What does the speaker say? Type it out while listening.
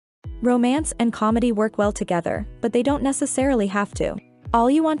Romance and comedy work well together, but they don't necessarily have to.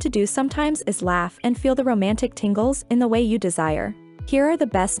 All you want to do sometimes is laugh and feel the romantic tingles in the way you desire. Here are the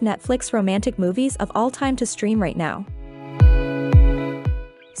best Netflix romantic movies of all time to stream right now.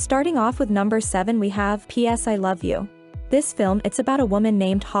 Starting off with number 7, we have P.S. I Love You. This film, it's about a woman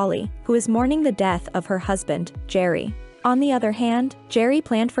named Holly, who is mourning the death of her husband, Jerry. On the other hand, Jerry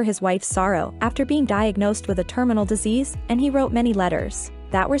planned for his wife's sorrow after being diagnosed with a terminal disease, and he wrote many letters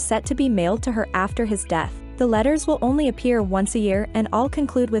that were set to be mailed to her after his death. The letters will only appear once a year and all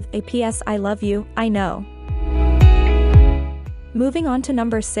conclude with a P.S. I love you, I know. Moving on to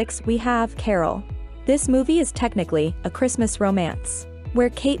number 6, we have Carol. This movie is technically a Christmas romance, where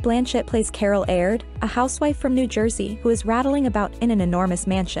Cate Blanchett plays Carol Aird, a housewife from New Jersey who is rattling about in an enormous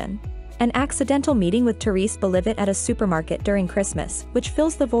mansion. An accidental meeting with Therese Belivet at a supermarket during Christmas, which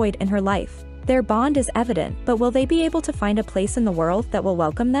fills the void in her life. Their bond is evident, but will they be able to find a place in the world that will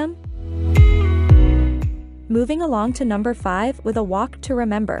welcome them? Moving along to number 5 with A Walk to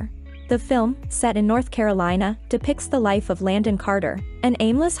Remember. The film, set in North Carolina, depicts the life of Landon Carter, an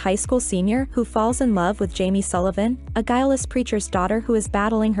aimless high school senior who falls in love with Jamie Sullivan, a guileless preacher's daughter who is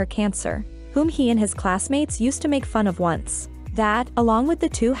battling her cancer, whom he and his classmates used to make fun of once. That, along with the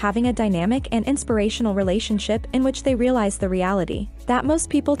two having a dynamic and inspirational relationship in which they realize the reality that most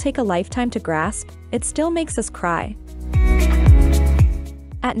people take a lifetime to grasp, it still makes us cry.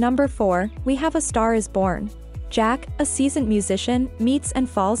 At number 4, we have A Star is Born. Jack, a seasoned musician, meets and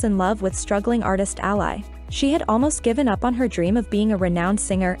falls in love with struggling artist Ally. She had almost given up on her dream of being a renowned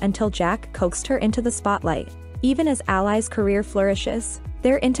singer until Jack coaxed her into the spotlight. Even as Ally's career flourishes,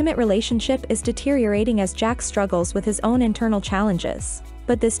 their intimate relationship is deteriorating as Jack struggles with his own internal challenges.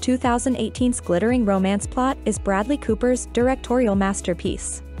 But this 2018's glittering romance plot is Bradley Cooper's directorial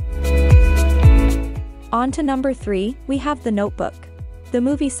masterpiece. On to number 3, we have The Notebook. The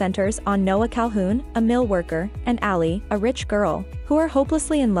movie centers on Noah Calhoun, a mill worker, and Allie, a rich girl, who are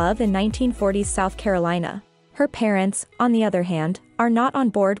hopelessly in love in 1940s South Carolina. Her parents, on the other hand, are not on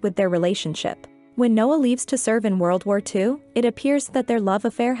board with their relationship. When Noah leaves to serve in World War II, it appears that their love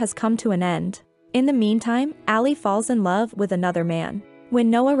affair has come to an end. In the meantime, Allie falls in love with another man. When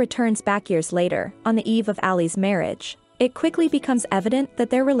Noah returns back years later, on the eve of Allie's marriage, it quickly becomes evident that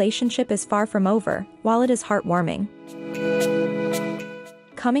their relationship is far from over, while it is heartwarming.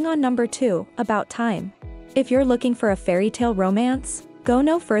 Coming on number 2, About Time. If you're looking for a fairy tale romance, go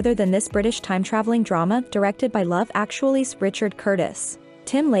no further than this British time-traveling drama directed by Love Actually's Richard Curtis.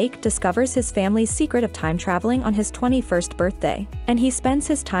 Tim Lake discovers his family's secret of time traveling on his 21st birthday, and he spends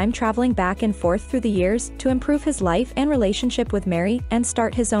his time traveling back and forth through the years to improve his life and relationship with Mary and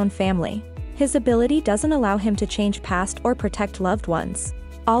start his own family. His ability doesn't allow him to change past or protect loved ones.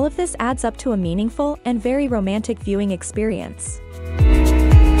 All of this adds up to a meaningful and very romantic viewing experience.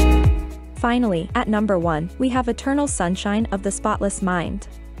 Finally, at number 1, we have Eternal Sunshine of the Spotless Mind.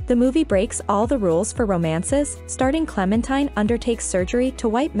 The movie breaks all the rules for romances, starting Clementine undertakes surgery to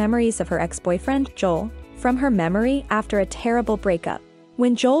wipe memories of her ex-boyfriend, Joel, from her memory after a terrible breakup.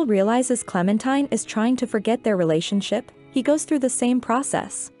 When Joel realizes Clementine is trying to forget their relationship, he goes through the same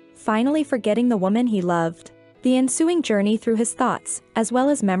process, finally forgetting the woman he loved. The ensuing journey through his thoughts, as well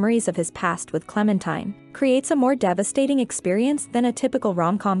as memories of his past with Clementine, creates a more devastating experience than a typical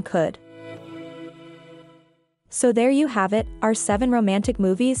rom-com could. So there you have it, our 7 romantic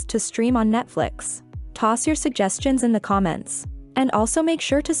movies to stream on Netflix. Toss your suggestions in the comments. And also make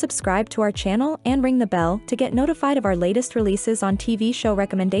sure to subscribe to our channel and ring the bell to get notified of our latest releases on TV show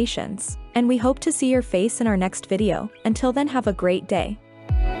recommendations. And we hope to see your face in our next video. Until then, have a great day.